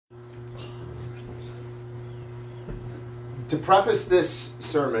To preface this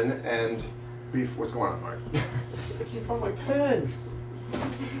sermon and what's going on, Mark? I can't find my pen.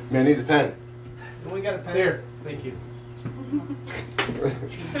 Man needs a pen. We got a pen. Here. Thank you.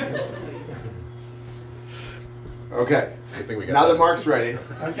 Okay. Good thing we got now that. that Mark's ready.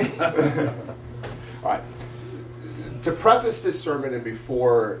 Okay. All right. To preface this sermon and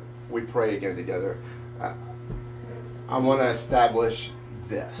before we pray again together, I want to establish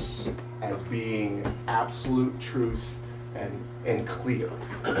this as being absolute truth and clear.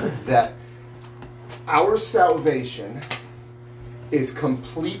 That our salvation is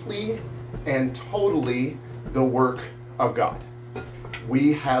completely and totally the work of God.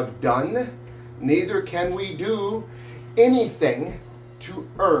 We have done, neither can we do anything to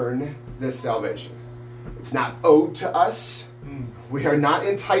earn this salvation. It's not owed to us. We are not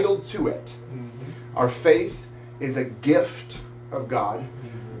entitled to it. Our faith is a gift of God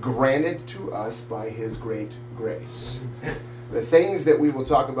granted to us by His great grace. The things that we will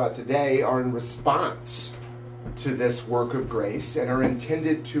talk about today are in response to this work of grace and are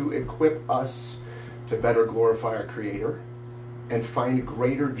intended to equip us to better glorify our Creator and find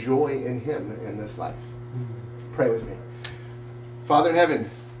greater joy in Him in this life. Pray with me. Father in heaven,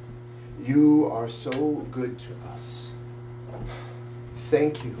 You are so good to us.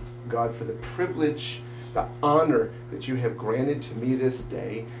 Thank You, God, for the privilege, the honor that You have granted to me this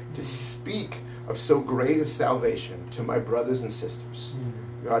day to speak of so great a salvation to my brothers and sisters.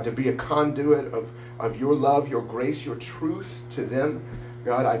 God, to be a conduit of Your love, Your grace, Your truth to them.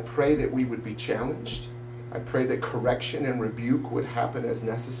 God, I pray that we would be challenged. I pray that correction and rebuke would happen as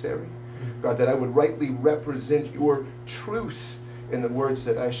necessary. God, that I would rightly represent Your truth in the words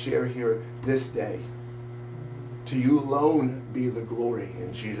that I share here this day. To You alone be the glory.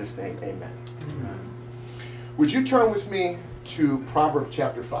 In Jesus' name, amen. Would you turn with me to Proverbs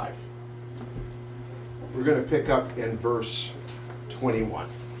chapter 5? We're going to pick up in verse 21.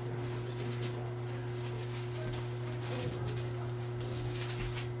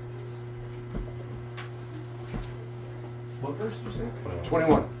 What verse did you say?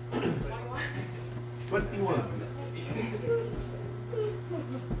 21. 21.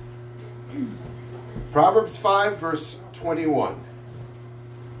 Proverbs 5, verse 21.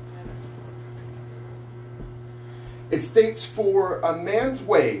 It states, "For a man's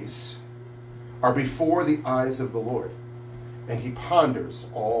ways are before the eyes of the Lord, and He ponders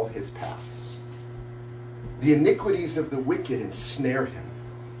all his paths. The iniquities of the wicked ensnare him,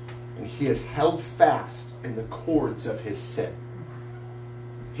 and he is held fast in the cords of his sin.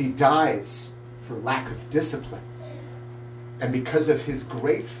 He dies for lack of discipline, and because of his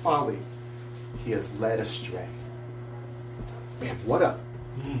great folly, he is led astray." Man, what a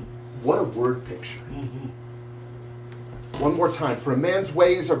word picture. One more time. "For a man's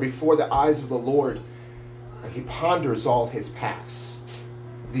ways are before the eyes of the Lord, and He ponders all his paths.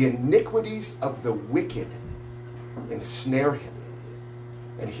 The iniquities of the wicked ensnare him,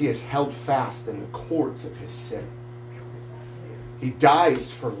 and he is held fast in the cords of his sin. He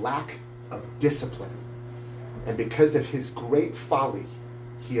dies for lack of discipline, and because of his great folly,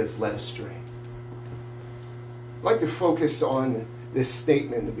 he is led astray." I'd like to focus on this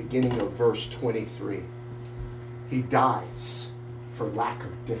statement in the beginning of verse 23. He dies for lack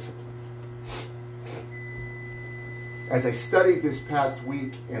of discipline. As I studied this past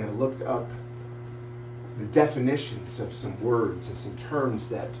week and I looked up the definitions of some words and some terms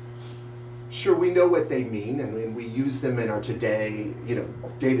that, sure, we know what they mean and we use them in our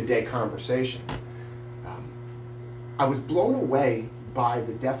day-to-day conversation. I was blown away by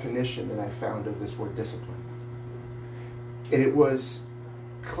the definition that I found of this word discipline. And it was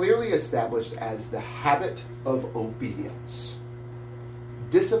clearly established as the habit of obedience.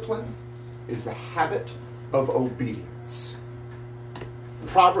 Discipline is the habit of obedience.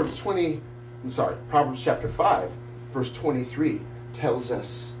 Proverbs chapter 5, verse 23 tells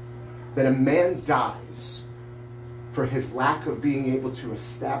us that a man dies for his lack of being able to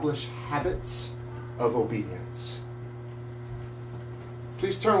establish habits of obedience.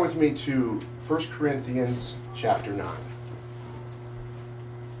 Please turn with me to 1 Corinthians chapter 9.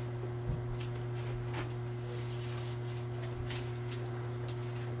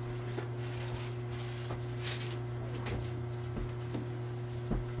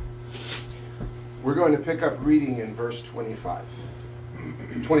 We're going to pick up reading in verse 24.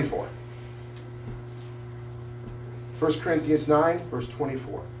 1 Corinthians 9, verse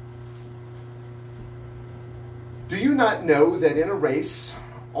 24. "Do you not know that in a race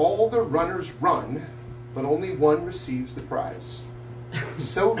all the runners run, but only one receives the prize?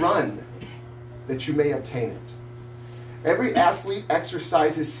 So run that you may obtain it. Every athlete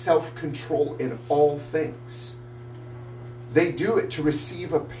exercises self-control in all things. They do it to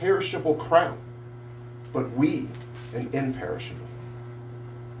receive a perishable crown, but we an imperishable.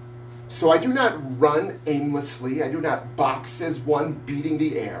 So I do not run aimlessly. I do not box as one beating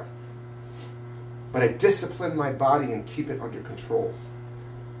the air, but I discipline my body and keep it under control,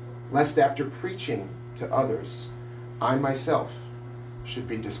 lest after preaching to others, I myself should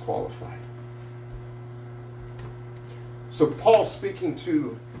be disqualified. So Paul, speaking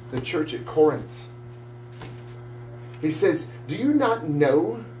to the church at Corinth, he says, do you not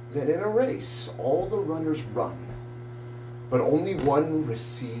know that in a race all the runners run, but only one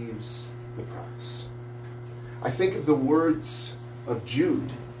receives the prize? I think of the words of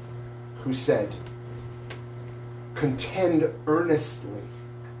Jude, who said, contend earnestly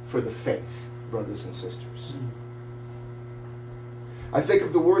for the faith, brothers and sisters. I think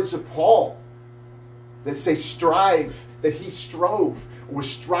of the words of Paul that say strive, that he strove, was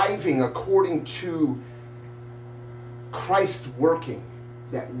striving according to Christ working,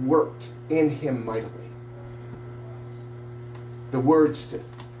 that worked in him mightily. The words to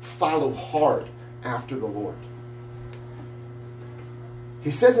follow hard after the Lord.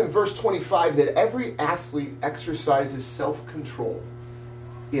 He says in verse 25 that every athlete exercises self-control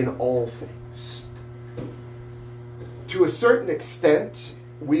in all things. To a certain extent,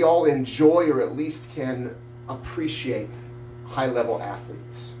 we all enjoy or at least can appreciate high-level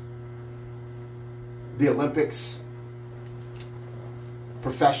athletes. The Olympics,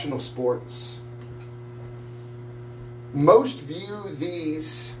 professional sports. Most view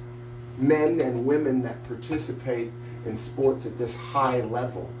these men and women that participate in sports at this high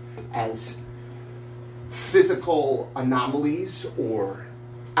level as physical anomalies or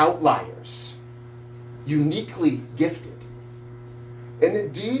outliers, uniquely gifted. And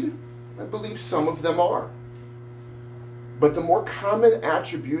indeed, I believe some of them are. But the more common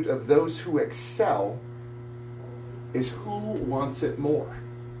attribute of those who excel is who wants it more.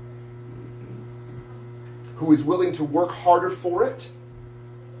 Who is willing to work harder for it,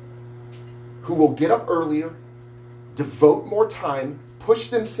 who will get up earlier, devote more time, push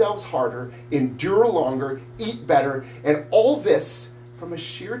themselves harder, endure longer, eat better, and all this from a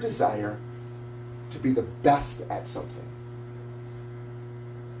sheer desire to be the best at something.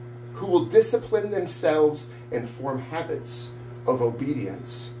 Who will discipline themselves and form habits of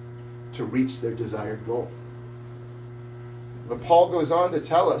obedience to reach their desired goal. But Paul goes on to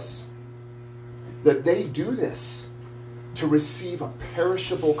tell us that they do this to receive a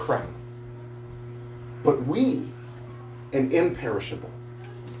perishable crown, but we an imperishable.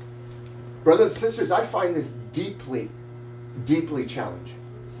 Brothers and sisters, I find this deeply, deeply challenging.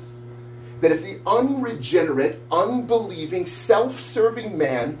 That if the unregenerate, unbelieving, self-serving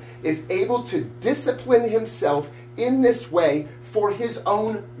man is able to discipline himself in this way for his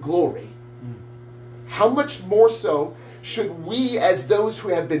own glory, how much more so should we, as those who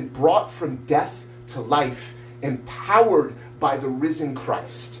have been brought from death to life, empowered by the risen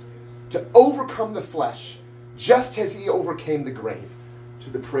Christ, to overcome the flesh, just as he overcame the grave,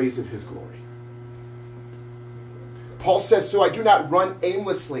 to the praise of his glory. Paul says, so I do not run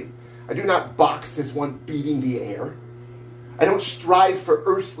aimlessly. I do not box as one beating the air. I don't strive for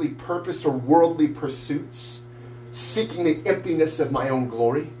earthly purpose or worldly pursuits, seeking the emptiness of my own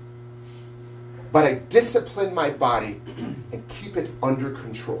glory. But I discipline my body and keep it under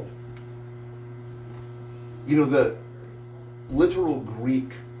control. You know, the literal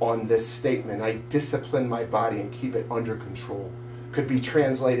Greek on this statement, I discipline my body and keep it under control, could be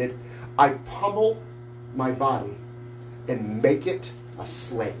translated, I pummel my body and make it a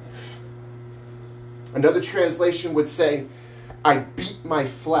slave. Another translation would say, I beat my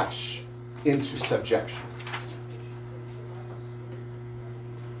flesh into subjection.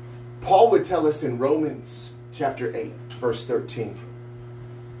 Paul would tell us in Romans chapter 8, verse 13.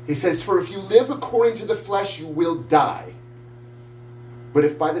 He says, for if you live according to the flesh, you will die. But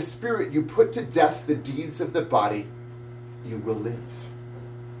if by the Spirit you put to death the deeds of the body, you will live.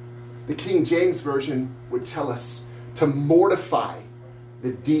 The King James Version would tell us to mortify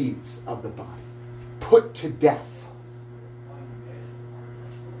the deeds of the body. Put to death.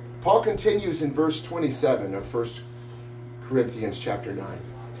 Paul continues in verse 27 of 1 Corinthians chapter 9.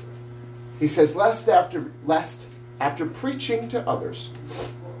 He says, lest after preaching to others,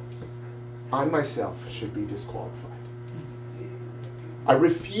 I myself should be disqualified. I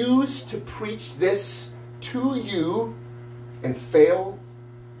refuse to preach this to you and fail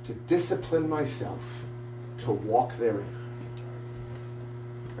to discipline myself to walk therein.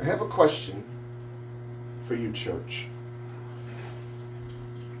 I have a question for you, church.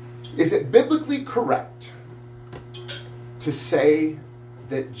 Is it biblically correct to say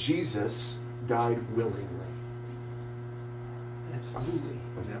that Jesus died willingly? Absolutely.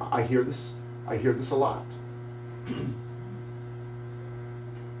 I hear this a lot.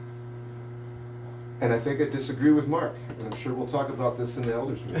 And I think I disagree with Mark, and I'm sure we'll talk about this in the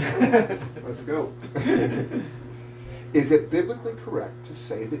elders meeting. Let's go. Is it biblically correct to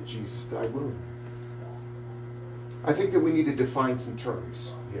say that Jesus died willingly? I think that we need to define some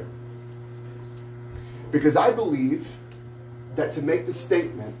terms here. Because I believe that to make the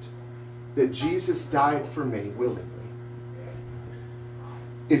statement that Jesus died for me willingly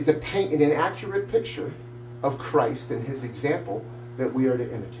is to paint an inaccurate picture of Christ and his example that we are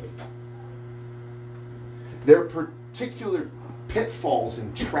to imitate. There are particular pitfalls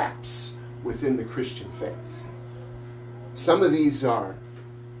and traps within the Christian faith. Some of these are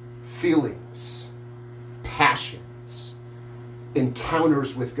feelings, passions,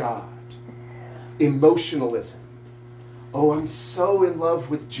 encounters with God, emotionalism. Oh, I'm so in love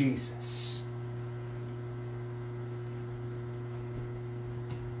with Jesus.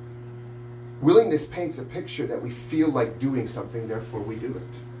 Willingness paints a picture that we feel like doing something, therefore we do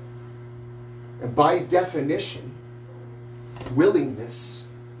it. And by definition, willingness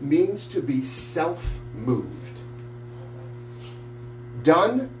means to be self-moved.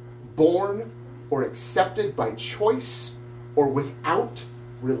 Done, born, or accepted by choice or without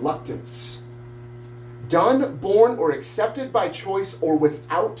reluctance. Done, born, or accepted by choice or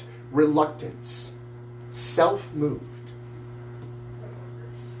without reluctance. Self-moved.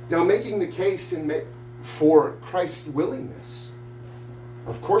 Now, making the case for Christ's willingness.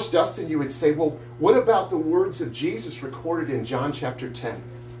 Of course, Dustin, you would say, well, what about the words of Jesus recorded in John chapter 10,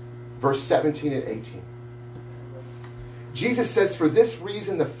 verse 17 and 18? Jesus says, for this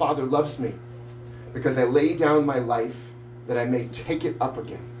reason the Father loves me, because I lay down my life that I may take it up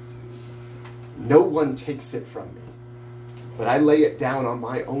again. No one takes it from me, but I lay it down on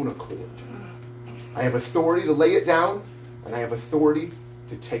my own accord. I have authority to lay it down, and I have authority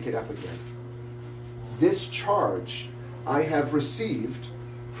to take it up again. This charge I have received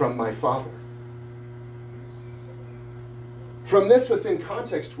from my Father. From this, within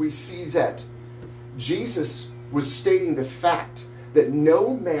context, we see that Jesus was stating the fact that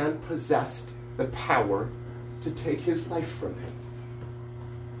no man possessed the power to take his life from him.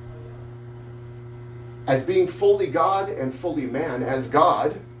 As being fully God and fully man, as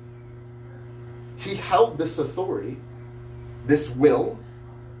God, he held this authority, this will,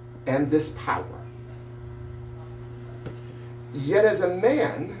 and this power. Yet as a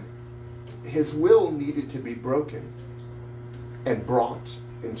man, his will needed to be broken and brought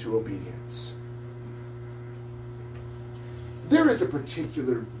into obedience. There is a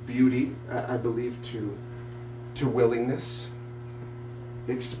particular beauty, I believe, to willingness.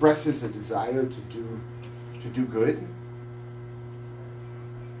 It expresses a desire to do good.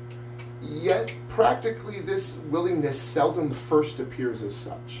 Yet, practically, this willingness seldom first appears as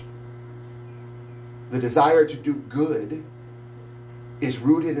such. The desire to do good is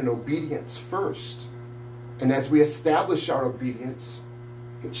rooted in obedience first. And as we establish our obedience,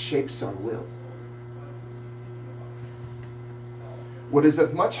 it shapes our will. What is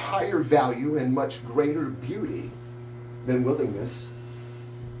of much higher value and much greater beauty than willingness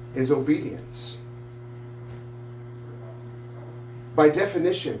is obedience. By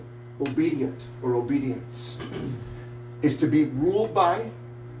definition, obedient or obedience is to be ruled by,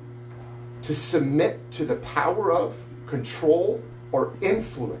 to submit to the power of, control, or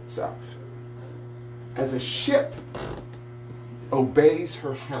influence of. As a ship obeys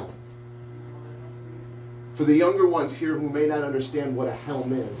her helm. For the younger ones here who may not understand what a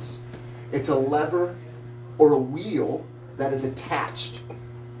helm is, it's a lever or a wheel that is attached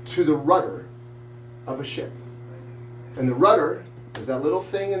to the rudder of a ship. And the rudder is that little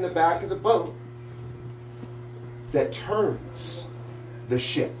thing in the back of the boat that turns the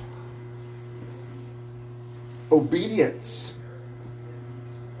ship. Obedience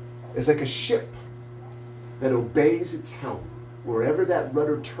is like a ship that obeys its helm. Wherever that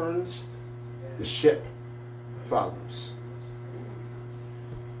rudder turns, the ship follows.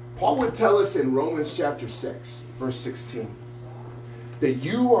 Paul would tell us in Romans chapter 6, verse 16, that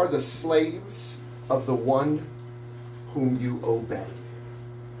you are the slaves of the one whom you obey.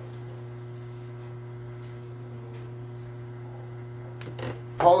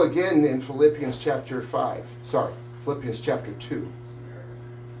 Paul again in Philippians chapter 2,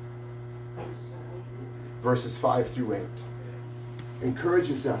 verses 5 through 8,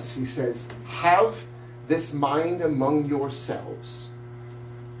 encourages us. He says, have this mind among yourselves,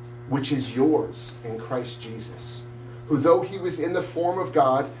 which is yours in Christ Jesus, who though he was in the form of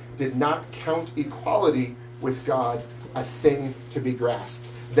God, did not count equality with God a thing to be grasped,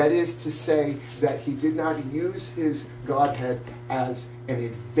 That is to say that he did not use his Godhead as an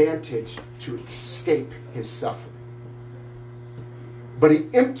advantage to escape his suffering. But he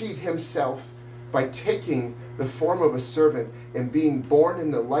emptied himself by taking the form of a servant and being born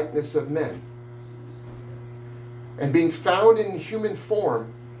in the likeness of men. And being found in human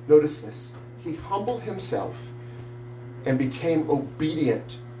form, notice this, he humbled himself and became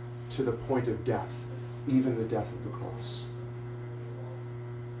obedient to the point of death, even the death of the cross.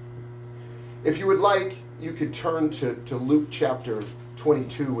 If you would like, you could turn to Luke chapter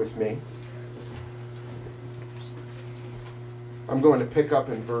 22 with me. I'm going to pick up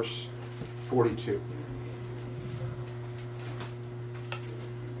in verse 42.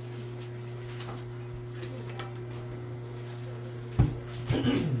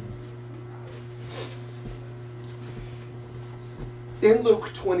 In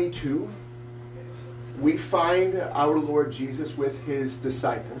Luke 22, we find our Lord Jesus with his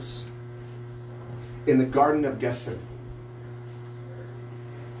disciples in the Garden of Gethsemane.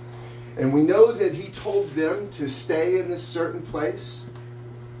 And we know that he told them to stay in this certain place,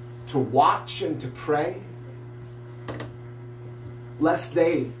 to watch and to pray, lest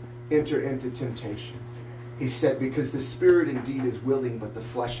they enter into temptation. He said, because the spirit indeed is willing, but the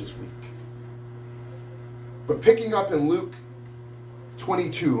flesh is weak. But picking up in Luke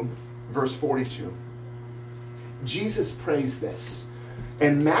 22, verse 42, Jesus prays this.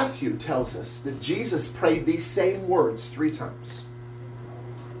 And Matthew tells us that Jesus prayed these same words 3 times.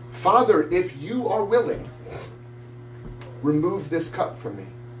 Father, if you are willing, remove this cup from me.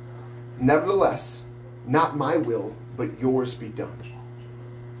 Nevertheless, not my will, but yours be done.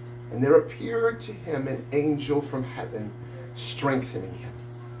 And there appeared to him an angel from heaven, strengthening him.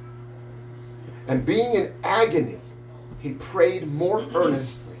 And being in agony, he prayed more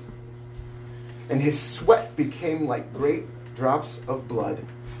earnestly, and his sweat became like great drops of blood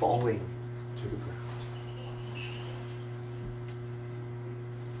falling to the ground.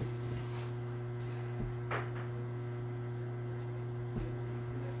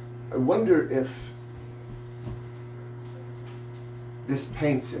 I wonder if this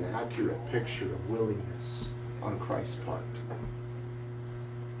paints an accurate picture of willingness on Christ's part.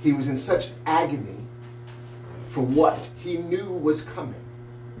 He was in such agony for what he knew was coming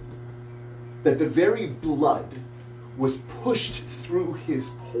that the very blood was pushed through his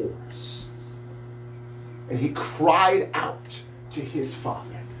pores. And he cried out to his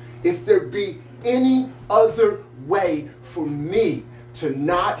Father, if there be any other way for me to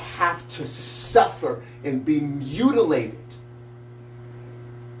not have to suffer and be mutilated,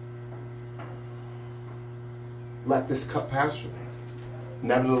 let this cup pass from me.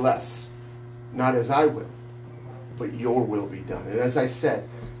 Nevertheless, not as I will, but your will be done. And as I said,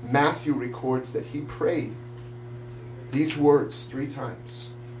 Matthew records that he prayed these words 3 times.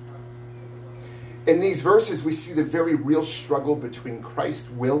 In these verses, we see the very real struggle between Christ's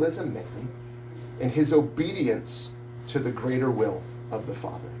will as a man and his obedience to the greater will of the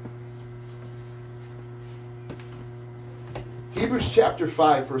Father. Hebrews chapter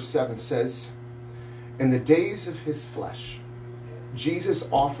 5, verse 7 says, in the days of his flesh, Jesus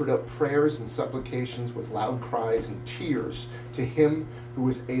offered up prayers and supplications with loud cries and tears to him who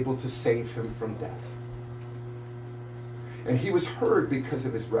was able to save him from death. And he was heard because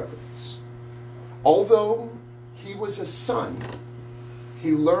of his reverence. Although he was a son,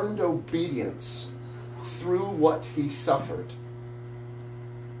 he learned obedience through what he suffered.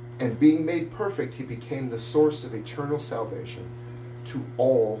 And being made perfect, he became the source of eternal salvation to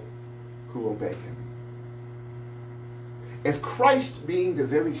all who obey him. If Christ, being the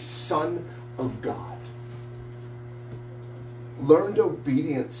very Son of God, learned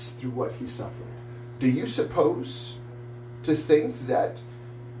obedience through what he suffered, do you suppose to think that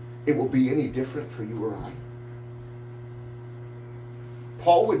it will be any different for you or I?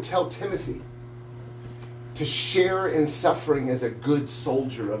 Paul would tell Timothy to share in suffering as a good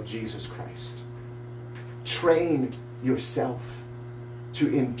soldier of Jesus Christ. Train yourself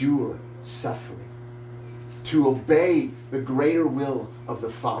to endure suffering, to obey the greater will of the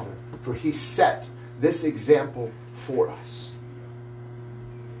Father, for he set this example for us.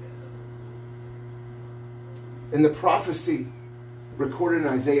 In the prophecy recorded in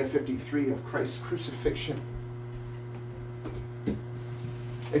Isaiah 53 of Christ's crucifixion,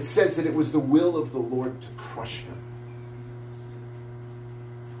 it says that it was the will of the Lord to crush him.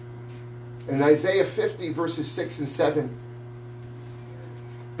 And in Isaiah 50, verses 6 and 7,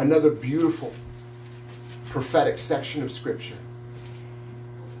 another beautiful prophetic section of Scripture.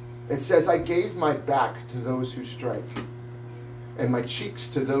 It says, I gave my back to those who strike, and my cheeks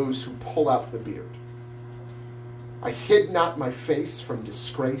to those who pull out the beard. I hid not my face from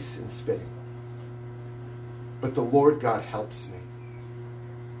disgrace and spitting. But the Lord God helps me.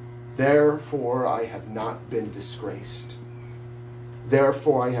 Therefore I have not been disgraced.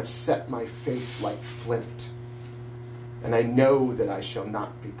 Therefore I have set my face like flint, and I know that I shall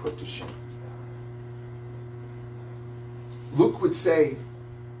not be put to shame. Luke would say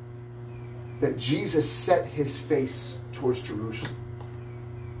that Jesus set his face towards Jerusalem.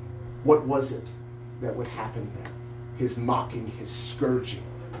 What was it that would happen there? His mocking, his scourging,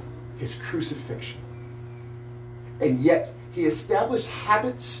 his crucifixion. And yet he established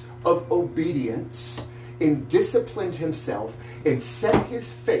habits of obedience and disciplined himself and set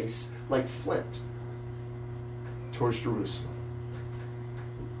his face like flint towards Jerusalem.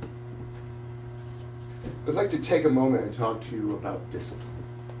 I'd like to take a moment and talk to you about discipline.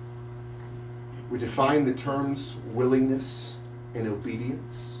 We define the terms willingness and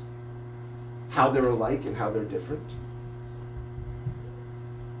obedience, how they're alike and how they're different.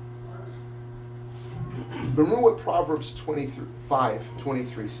 But remember what Proverbs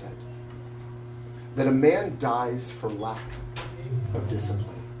 5:23 said, that a man dies for lack of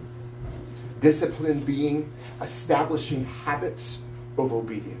discipline. Discipline being establishing habits of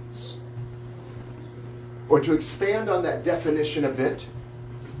obedience. Or to expand on that definition a bit,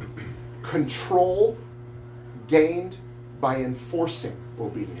 control gained by enforcing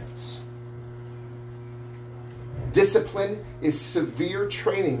obedience. Discipline is severe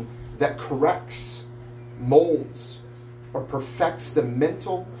training that corrects, molds, or perfects the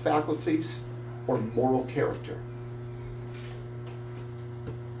mental faculties or moral character.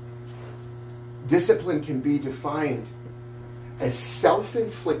 Discipline can be defined as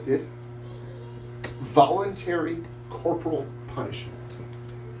self-inflicted, voluntary corporal punishment,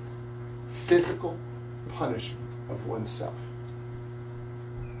 physical punishment of oneself.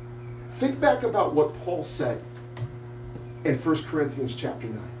 Think back about what Paul said in 1 Corinthians chapter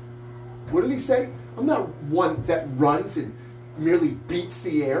 9. What did he say? I'm not one that runs and merely beats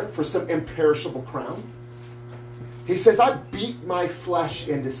the air for some imperishable crown. He says, I beat my flesh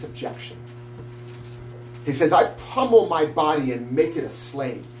into subjection. He says, I pummel my body and make it a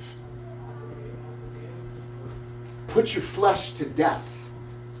slave. Put your flesh to death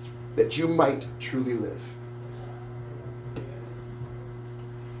that you might truly live.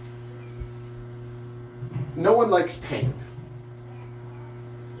 No one likes pain.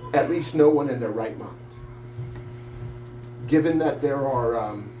 At least no one in their right mind. Given that there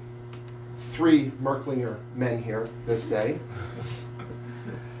are 3 Merklinger men here this day,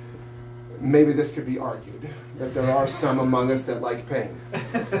 maybe this could be argued that there are some among us that like pain.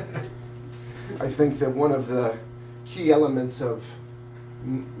 I think that one of the key elements of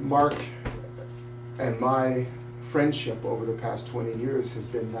Mark and my friendship over the past 20 years has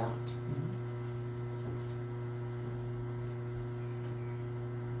been that.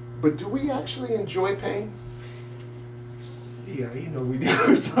 But do we actually enjoy pain? Yeah, you know we do.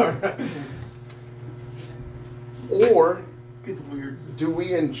 It's all right. Or Get weird. do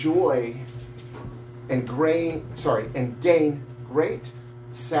we enjoy and gain great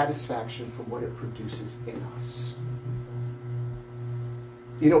satisfaction from what it produces in us?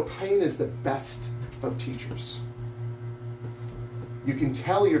 You know, pain is the best of teachers. You can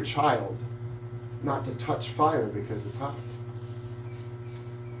tell your child not to touch fire because it's hot.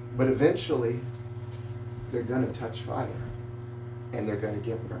 But eventually, they're going to touch fire, and they're going to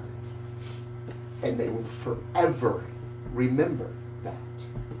get burned. And they will forever remember that.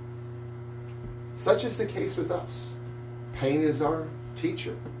 Such is the case with us. Pain is our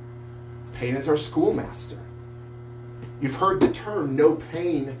teacher. Pain is our schoolmaster. You've heard the term, no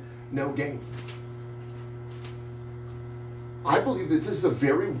pain, no gain. I believe that this is a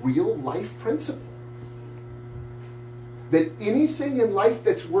very real life principle. That anything in life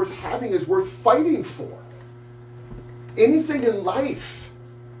that's worth having is worth fighting for. Anything in life.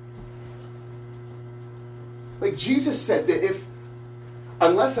 Like Jesus said that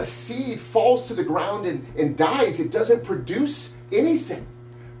unless a seed falls to the ground and dies, it doesn't produce anything.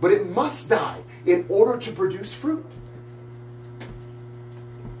 But it must die in order to produce fruit.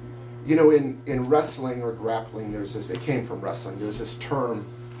 You know, in wrestling or grappling, it came from wrestling, there's this term,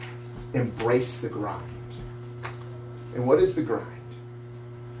 embrace the grind. And what is the grind?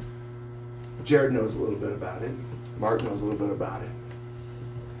 Jared knows a little bit about it. Mark knows a little bit about it.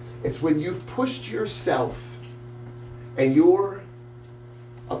 It's when you've pushed yourself and your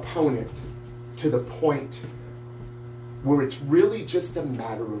opponent to the point where it's really just a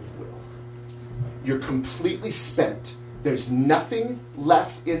matter of will. You're completely spent. There's nothing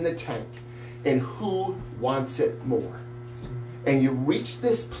left in the tank. And who wants it more? And you reach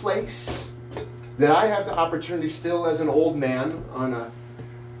this place that I have the opportunity still as an old man on a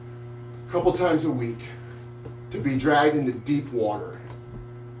couple times a week to be dragged into deep water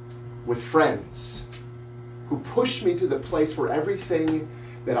with friends who push me to the place where everything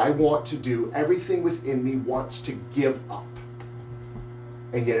that I want to do, everything within me wants to give up,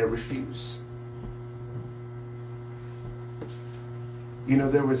 and yet I refuse. You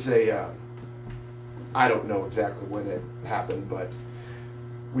know, there was I don't know exactly when it happened, but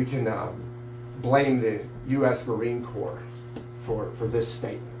we can blame the U.S. Marine Corps for this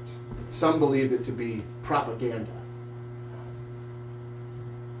statement. Some believed it to be propaganda.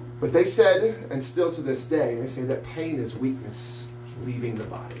 But they said, and still to this day, they say that pain is weakness leaving the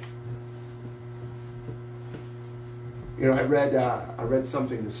body. You know, I read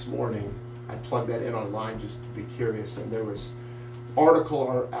something this morning. I plugged that in online just to be curious, and there was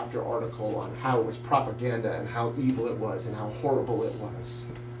article after article on how it was propaganda and how evil it was and how horrible it was.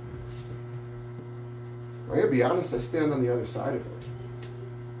 I'm going to be honest, I stand on the other side of it.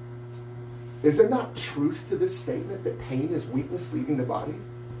 Is there not truth to this statement that pain is weakness leaving the body?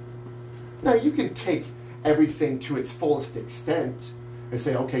 Now, you can take everything to its fullest extent and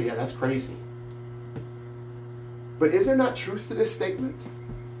say, okay, yeah, that's crazy. But is there not truth to this statement?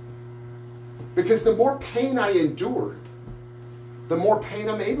 Because the more pain I endure, the more pain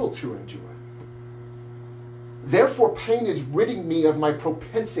I'm able to endure. Therefore, pain is ridding me of my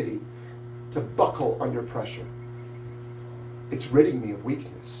propensity to buckle under pressure. It's ridding me of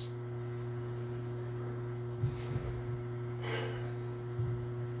weakness.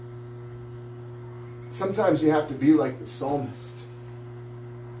 Sometimes you have to be like the psalmist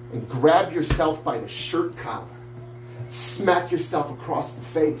and grab yourself by the shirt collar, smack yourself across the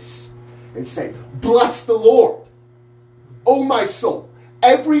face, and say, "Bless the Lord, O my soul,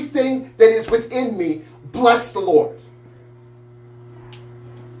 everything that is within me, bless the Lord."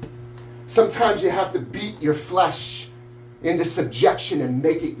 Sometimes you have to beat your flesh into subjection and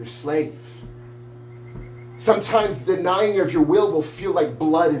make it your slave. Sometimes denying of your will feel like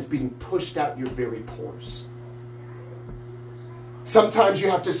blood is being pushed out your very pores. Sometimes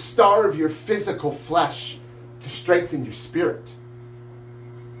you have to starve your physical flesh to strengthen your spirit.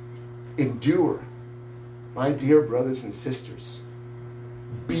 Endure, my dear brothers and sisters.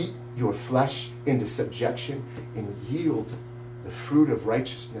 Beat your flesh into subjection and yield the fruit of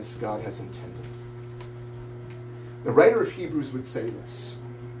righteousness God has intended. The writer of Hebrews would say this: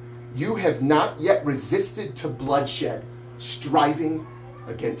 you have not yet resisted to bloodshed, striving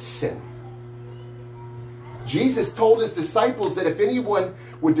against sin. Jesus told his disciples that if anyone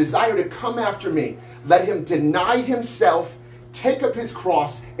would desire to come after me, let him deny himself, take up his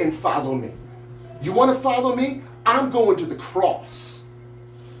cross, and follow me. You want to follow me? I'm going to the cross.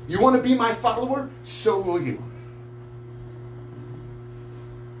 You want to be my follower? So will you.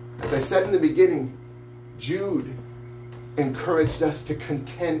 As I said in the beginning, Jude encouraged us to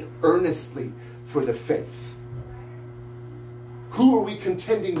contend earnestly for the faith. Who are we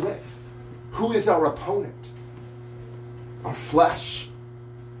contending with? Who is our opponent? Our flesh.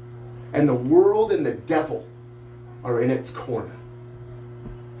 And the world and the devil are in its corner.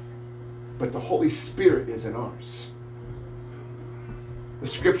 But the Holy Spirit is in ours. The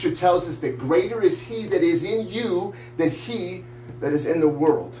scripture tells us that greater is he that is in you than he that is in the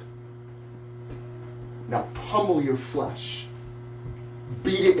world. Now pummel your flesh,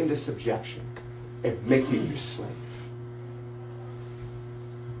 beat it into subjection, and make it your slave.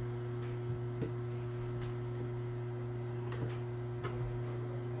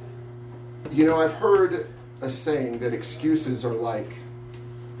 You know, I've heard a saying that excuses are like,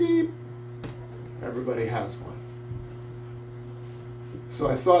 beep, everybody has one. So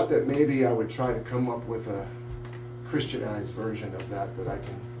I thought that maybe I would try to come up with a Christianized version of that I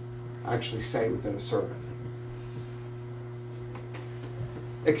can actually say within a sermon.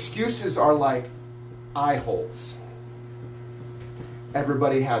 Excuses are like eye holes.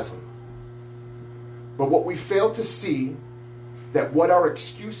 Everybody has them. But what we fail to see, that what our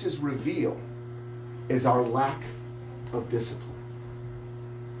excuses reveal is our lack of discipline.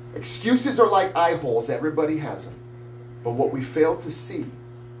 Excuses are like eye holes. Everybody has them. But what we fail to see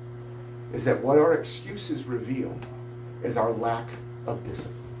is that what our excuses reveal is our lack of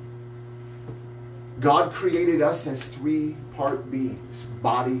discipline. God created us as three-part beings: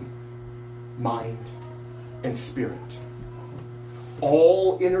 body, mind, and spirit.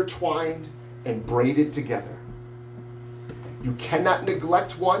 All intertwined and braided together. You cannot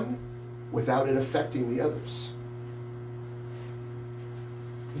neglect one without it affecting the others.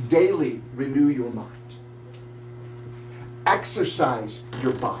 Daily renew your mind. Exercise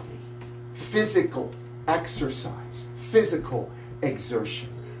your body. Physical exercise. Physical exertion.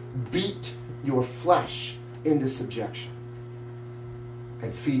 Beat your flesh into subjection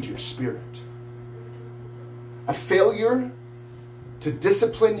and feed your spirit. A failure to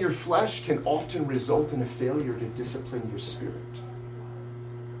discipline your flesh can often result in a failure to discipline your spirit.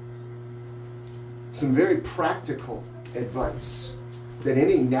 Some very practical advice that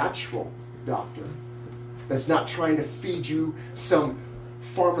any natural doctor that's not trying to feed you some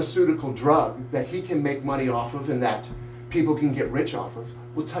pharmaceutical drug that he can make money off of and that people can get rich off of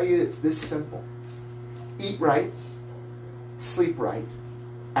will tell you it's this simple. Eat right, sleep right,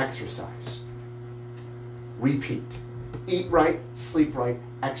 exercise. Repeat. Eat right, sleep right,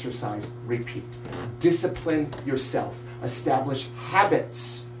 exercise, repeat. Discipline yourself. Establish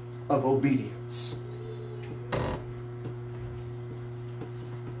habits of obedience.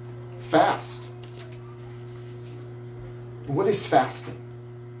 Fast. What is fasting?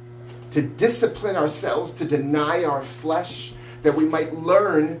 To discipline ourselves, to deny our flesh, that we might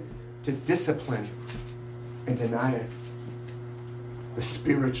learn to discipline and deny it, the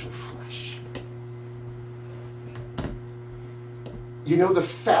spiritual flesh. You know, the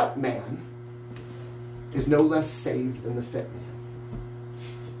fat man is no less saved than the fit man.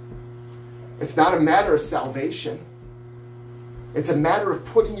 It's not a matter of salvation. It's a matter of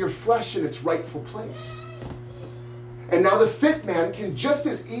putting your flesh in its rightful place. And now the fit man can just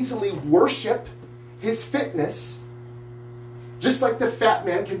as easily worship his fitness, just like the fat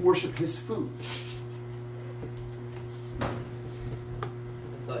man can worship his food. I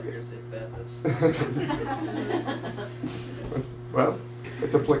thought you were going to say fatness. Well,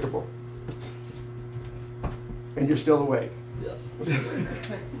 it's applicable. And you're still awake. Yes.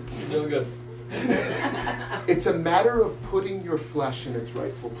 You're doing good. It's a matter of putting your flesh in its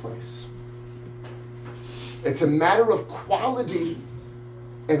rightful place. It's a matter of quality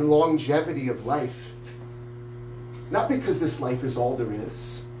and longevity of life. Not because this life is all there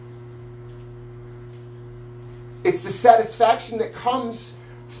is. It's the satisfaction that comes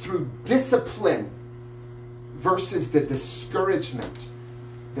through discipline versus the discouragement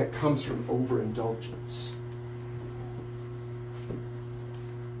that comes from overindulgence.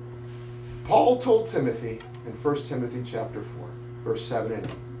 Paul told Timothy in 1 Timothy chapter 4, verse 7 and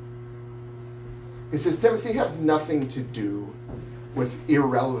 8. He says, Timothy, have nothing to do with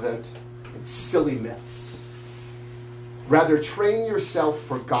irrelevant and silly myths. Rather, train yourself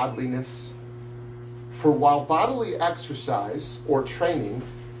for godliness. For while bodily exercise or training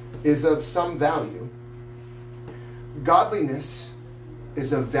is of some value, godliness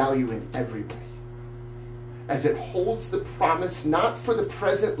is of value in every way, as it holds the promise not for the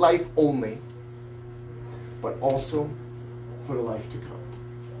present life only, but also for the life to come.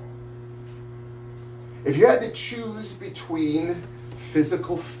 If you had to choose between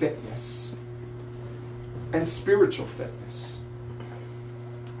physical fitness and spiritual fitness,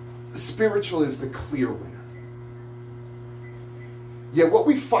 spiritual is the clear winner. Yet what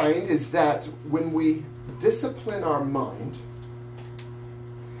we find is that when we discipline our mind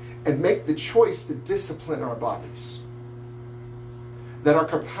and make the choice to discipline our bodies, that our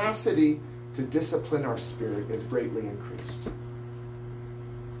capacity to discipline our spirit is greatly increased.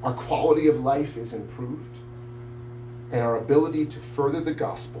 Our quality of life is improved, and our ability to further the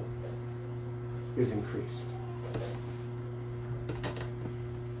gospel is increased.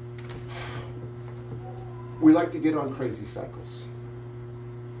 We like to get on crazy cycles.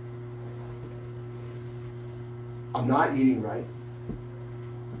 I'm not eating right.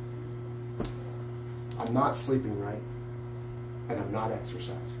 I'm not sleeping right. And I'm not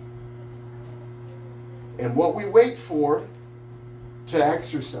exercising. And what we wait for to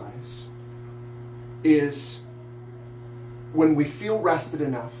exercise is when we feel rested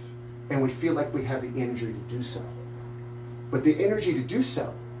enough and we feel like we have the energy to do so. But the energy to do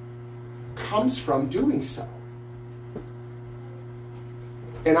so comes from doing so.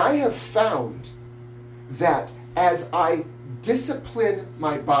 And I have found that as I discipline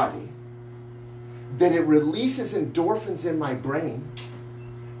my body, that it releases endorphins in my brain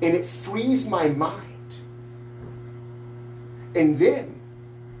and it frees my mind. And then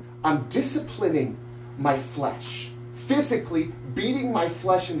I'm disciplining my flesh, physically beating my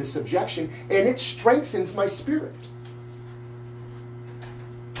flesh into subjection, and it strengthens my spirit.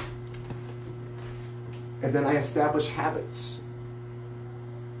 And then I establish habits,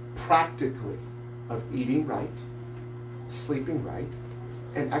 practically, of eating right, sleeping right,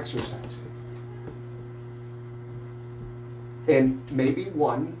 and exercising. And maybe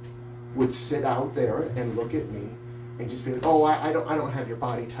one would sit out there and look at me and just be like, oh, I don't have your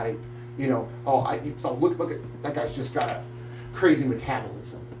body type. You know, look at that guy's just got a crazy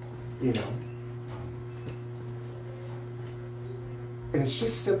metabolism, you know. And it's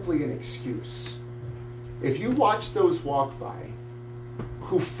just simply an excuse. If you watch those walk by,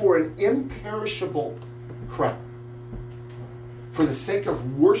 who for an imperishable crown, for the sake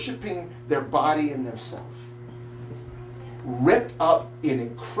of worshiping their body and their self, ripped up in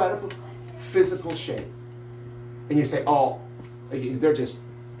incredible physical shape, and you say, oh, they're just,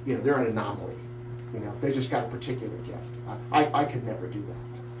 they're an anomaly. They just got a particular gift. I could never do that.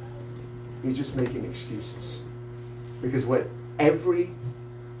 You're just making excuses. Because what every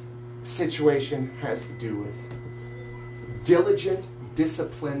situation has to do with diligent,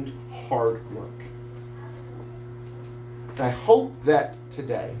 disciplined, hard work. And I hope that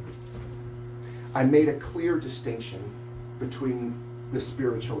today I made a clear distinction between the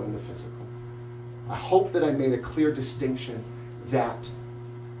spiritual and the physical. I hope that I made a clear distinction that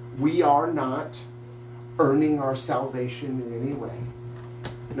we are not earning our salvation in any way.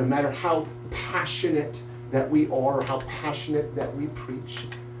 No matter how passionate that we are, how passionate that we preach.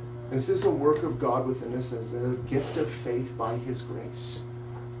 And this is a work of God within us as a gift of faith by His grace.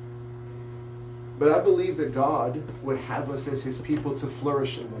 But I believe that God would have us as His people to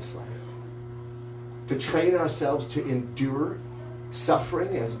flourish in this life. To train ourselves to endure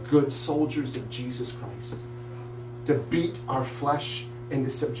suffering as good soldiers of Jesus Christ. To beat our flesh into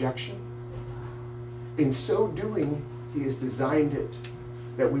subjection. In so doing, He has designed it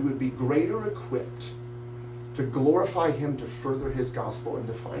that we would be greater equipped to glorify Him, to further His gospel, and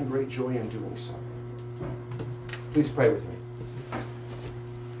to find great joy in doing so. Please pray with me.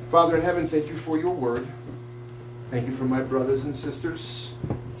 Father in heaven, thank You for Your word. Thank You for my brothers and sisters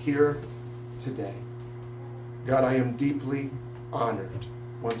here today. God, I am deeply honored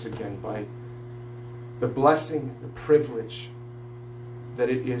once again by the blessing, the privilege that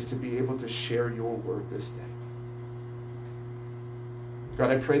it is to be able to share Your word this day. God,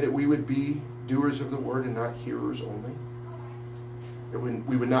 I pray that we would be doers of the word and not hearers only. That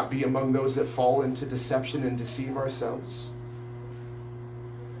we would not be among those that fall into deception and deceive ourselves.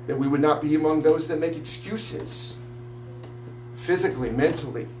 That we would not be among those that make excuses physically,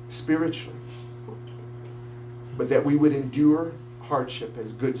 mentally, spiritually. But that we would endure hardship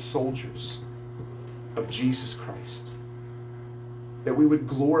as good soldiers of Jesus Christ. That we would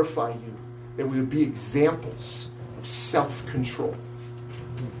glorify You. That we would be examples of self-control.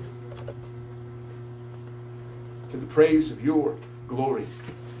 To the praise of Your glory.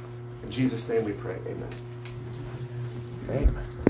 In Jesus' name we pray. Amen. Amen.